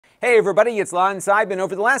Hey everybody, it's Lon.TV, and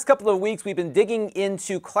over the last couple of weeks we've been digging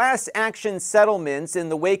into class action settlements in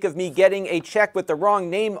the wake of me getting a check with the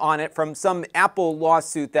wrong name on it from some Apple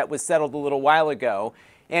lawsuit that was settled a little while ago.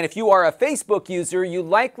 And if you are a Facebook user, you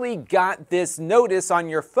likely got this notice on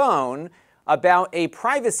your phone about a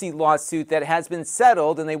privacy lawsuit that has been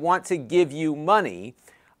settled and they want to give you money.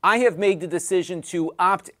 I have made the decision to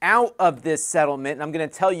opt out of this settlement, and I'm going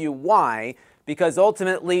to tell you why. Because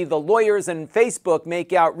ultimately the lawyers and Facebook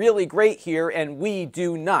make out really great here and we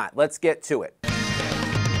do not. Let's get to it.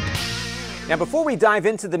 Now, before we dive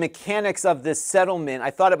into the mechanics of this settlement,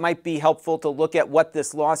 I thought it might be helpful to look at what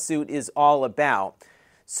this lawsuit is all about.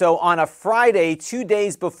 So on a Friday, 2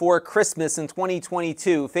 days before Christmas in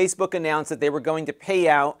 2022, Facebook announced that they were going to pay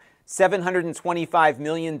out $725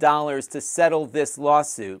 million to settle this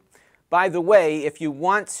lawsuit. By the way, if you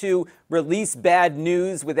want to release bad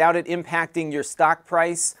news without it impacting your stock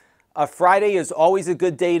price, a Friday is always a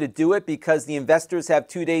good day to do it because the investors have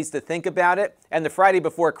 2 days to think about it. And the Friday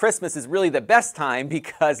before Christmas is really the best time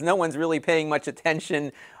because no one's really paying much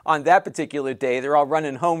attention on that particular day. They're all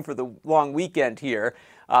running home for the long weekend here.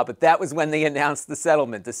 But that was when they announced the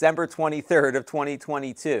settlement, December 23rd of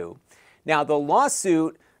 2022. Now, the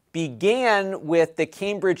lawsuit began with the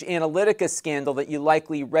Cambridge Analytica scandal that you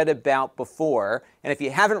likely read about before. And if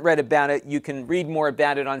you haven't read about it, you can read more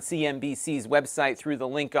about it on CNBC's website through the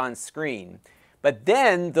link on screen. But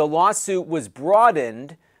then the lawsuit was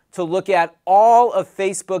broadened to look at all of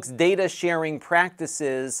Facebook's data sharing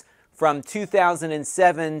practices from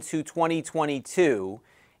 2007 to 2022.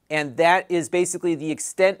 And that is basically the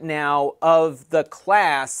extent now of the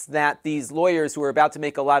class that these lawyers who are about to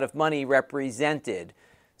make a lot of money represented.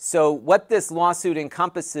 So what this lawsuit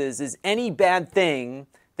encompasses is any bad thing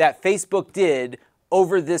that Facebook did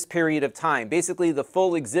over this period of time, basically the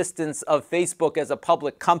full existence of Facebook as a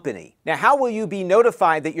public company. Now, how will you be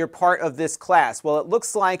notified that you're part of this class? Well, it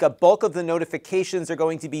looks like a bulk of the notifications are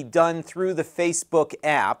going to be done through the Facebook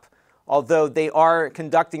app, although they are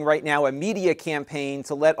conducting right now a media campaign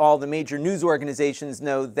to let all the major news organizations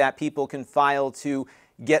know that people can file to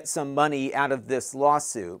get some money out of this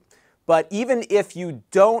lawsuit. But even if you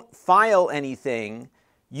don't file anything,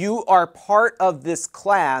 you are part of this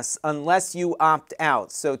class unless you opt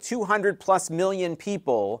out. So 200 plus million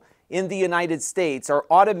people in the United States are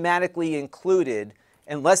automatically included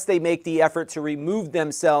unless they make the effort to remove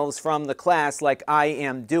themselves from the class like I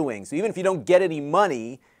am doing. So even if you don't get any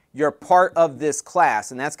money, you're part of this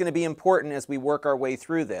class. And that's going to be important as we work our way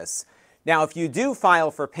through this. Now, if you do file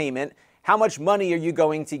for payment, how much money are you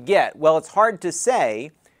going to get? Well, it's hard to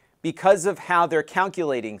say, because of how they're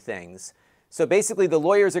calculating things. So basically the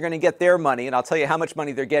lawyers are going to get their money, and I'll tell you how much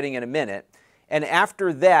money they're getting in a minute. And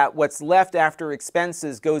after that, what's left after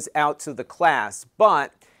expenses goes out to the class.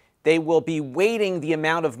 But they will be weighting the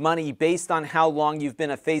amount of money based on how long you've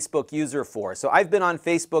been a Facebook user for. So I've been on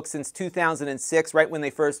Facebook since 2006, right when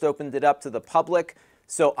they first opened it up to the public.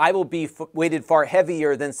 So I will be weighted far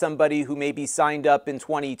heavier than somebody who may be signed up in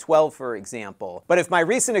 2012, for example. But if my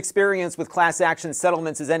recent experience with class action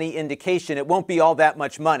settlements is any indication, it won't be all that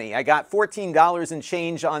much money. I got $14 and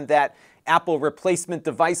change on that Apple replacement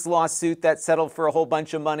device lawsuit that settled for a whole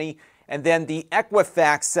bunch of money. And then the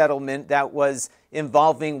Equifax settlement that was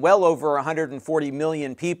involving well over 140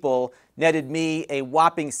 million people netted me a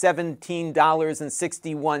whopping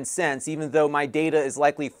 $17.61, even though my data is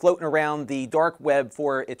likely floating around the dark web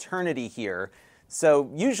for eternity here.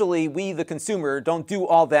 So usually we, the consumer, don't do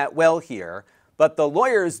all that well here, but the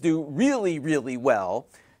lawyers do really, really well.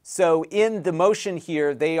 So in the motion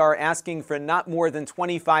here, they are asking for not more than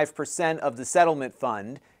 25% of the settlement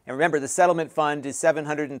fund. And remember, the settlement fund is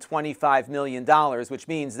 $725 million, which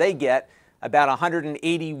means they get about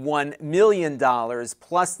 $181 million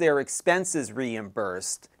plus their expenses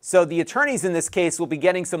reimbursed. So the attorneys in this case will be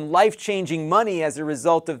getting some life-changing money as a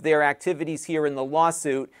result of their activities here in the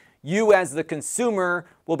lawsuit. You as the consumer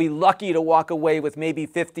will be lucky to walk away with maybe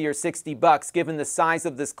 50 or 60 bucks given the size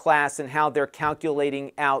of this class and how they're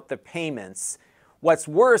calculating out the payments. What's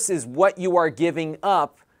worse is what you are giving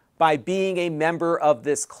up by being a member of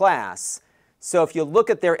this class. So if you look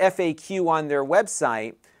at their FAQ on their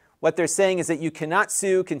website, what they're saying is that you cannot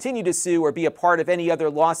sue, continue to sue, or be a part of any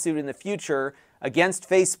other lawsuit in the future against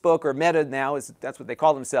Facebook or Meta now, that's what they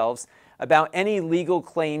call themselves, about any legal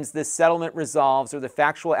claims this settlement resolves or the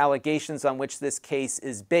factual allegations on which this case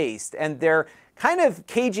is based. And they're kind of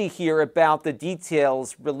cagey here about the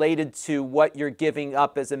details related to what you're giving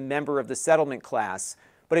up as a member of the settlement class.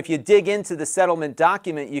 But if you dig into the settlement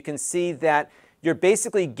document, you can see that you're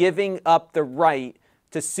basically giving up the right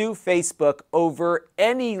to sue Facebook over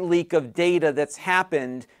any leak of data that's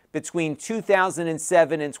happened between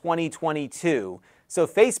 2007 and 2022. So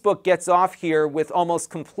Facebook gets off here with almost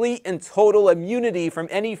complete and total immunity from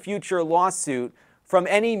any future lawsuit from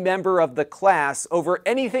any member of the class over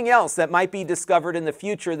anything else that might be discovered in the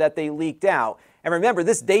future that they leaked out. And remember,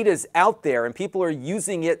 this data is out there and people are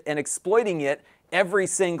using it and exploiting it every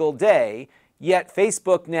single day. Yet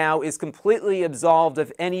Facebook now is completely absolved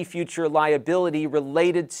of any future liability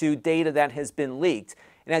related to data that has been leaked.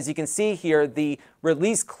 And as you can see here, the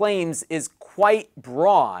release claims is quite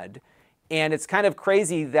broad. And it's kind of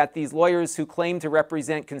crazy that these lawyers who claim to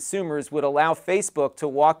represent consumers would allow Facebook to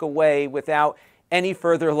walk away without any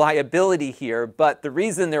further liability here. But the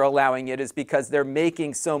reason they're allowing it is because they're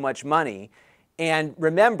making so much money. And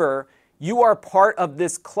remember, you are part of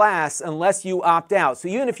this class unless you opt out. So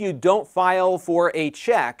even if you don't file for a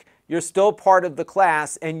check, you're still part of the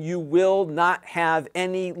class and you will not have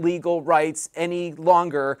any legal rights any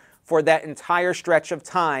longer for that entire stretch of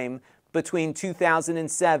time between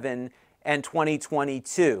 2007 and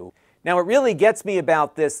 2022. Now, what really gets me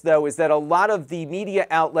about this, though, is that a lot of the media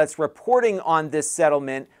outlets reporting on this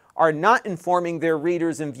settlement are not informing their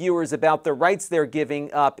readers and viewers about the rights they're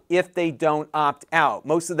giving up if they don't opt out.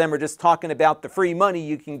 Most of them are just talking about the free money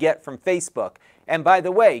you can get from Facebook. And by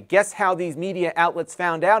the way, guess how these media outlets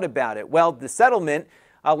found out about it? Well, the settlement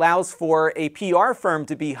allows for a PR firm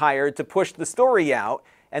to be hired to push the story out,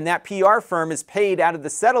 and that PR firm is paid out of the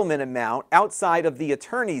settlement amount outside of the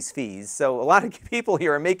attorney's fees. So a lot of people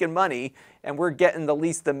here are making money, and we're getting the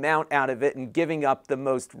least amount out of it and giving up the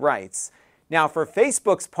most rights. Now, for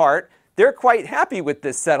Facebook's part, they're quite happy with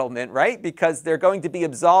this settlement, right? Because they're going to be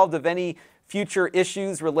absolved of any future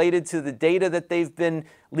issues related to the data that they've been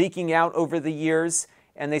leaking out over the years.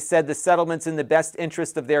 And they said the settlement's in the best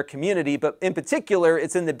interest of their community, but in particular,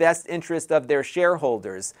 it's in the best interest of their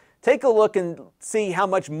shareholders. Take a look and see how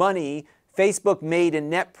much money Facebook made in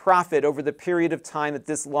net profit over the period of time that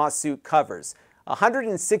this lawsuit covers.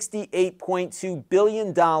 $168.2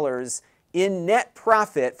 billion in net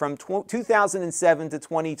profit from 2007 to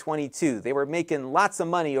 2022. They were making lots of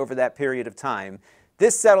money over that period of time.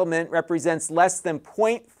 This settlement represents less than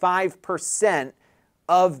 0.5%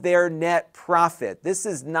 of their net profit. This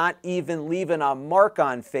is not even leaving a mark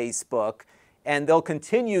on Facebook. And they'll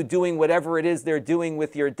continue doing whatever it is they're doing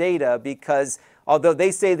with your data because although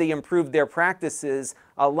they say they improved their practices,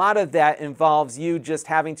 a lot of that involves you just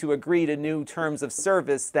having to agree to new terms of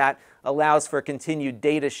service that allows for continued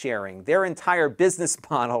data sharing. Their entire business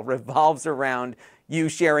model revolves around you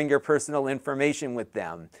sharing your personal information with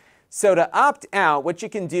them. So to opt out, what you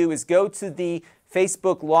can do is go to the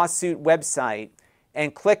Facebook lawsuit website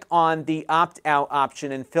and click on the opt-out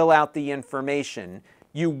option and fill out the information.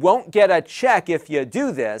 You won't get a check if you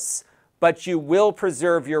do this, but you will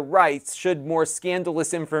preserve your rights should more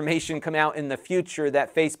scandalous information come out in the future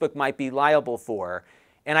that Facebook might be liable for.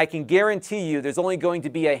 And I can guarantee you there's only going to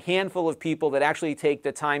be a handful of people that actually take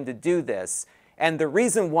the time to do this. And the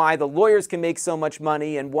reason why the lawyers can make so much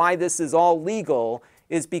money and why this is all legal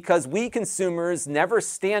is because we consumers never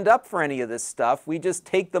stand up for any of this stuff. We just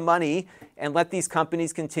take the money and let these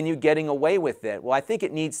companies continue getting away with it. Well, I think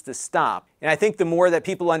it needs to stop. And I think the more that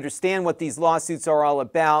people understand what these lawsuits are all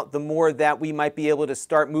about, the more that we might be able to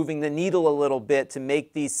start moving the needle a little bit to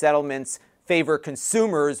make these settlements favor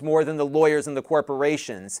consumers more than the lawyers and the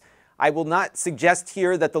corporations. I will not suggest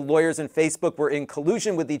here that the lawyers and Facebook were in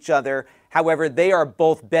collusion with each other. However, they are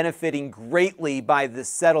both benefiting greatly by this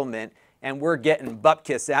settlement, and we're getting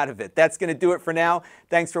bupkis out of it. That's going to do it for now.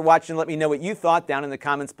 Thanks for watching. Let me know what you thought down in the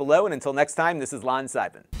comments below. And until next time, this is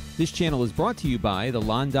Lon.TV. This channel is brought to you by the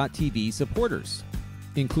Lon.TV supporters,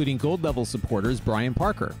 including gold level supporters Brian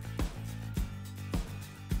Parker,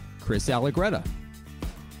 Chris Allegretta,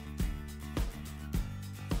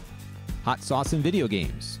 Hot Sauce and Video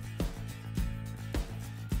Games,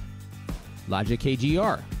 Logic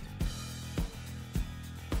KGR,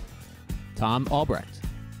 Tom Albrecht,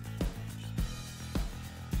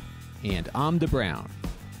 and Amda Brown.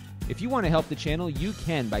 If you want to help the channel, you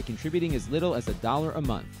can by contributing as little as $1 a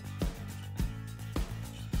month.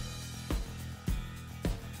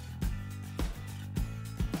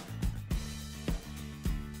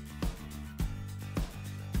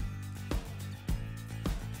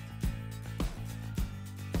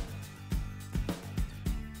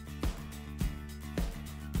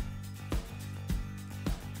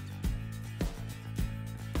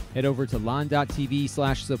 Head over to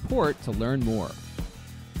lon.tv/support to learn more.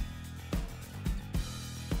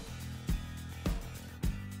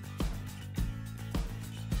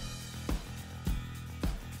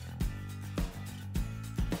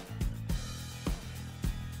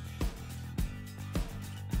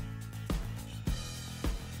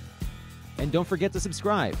 And don't forget to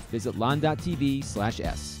subscribe. Visit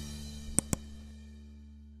Lon.TV/S.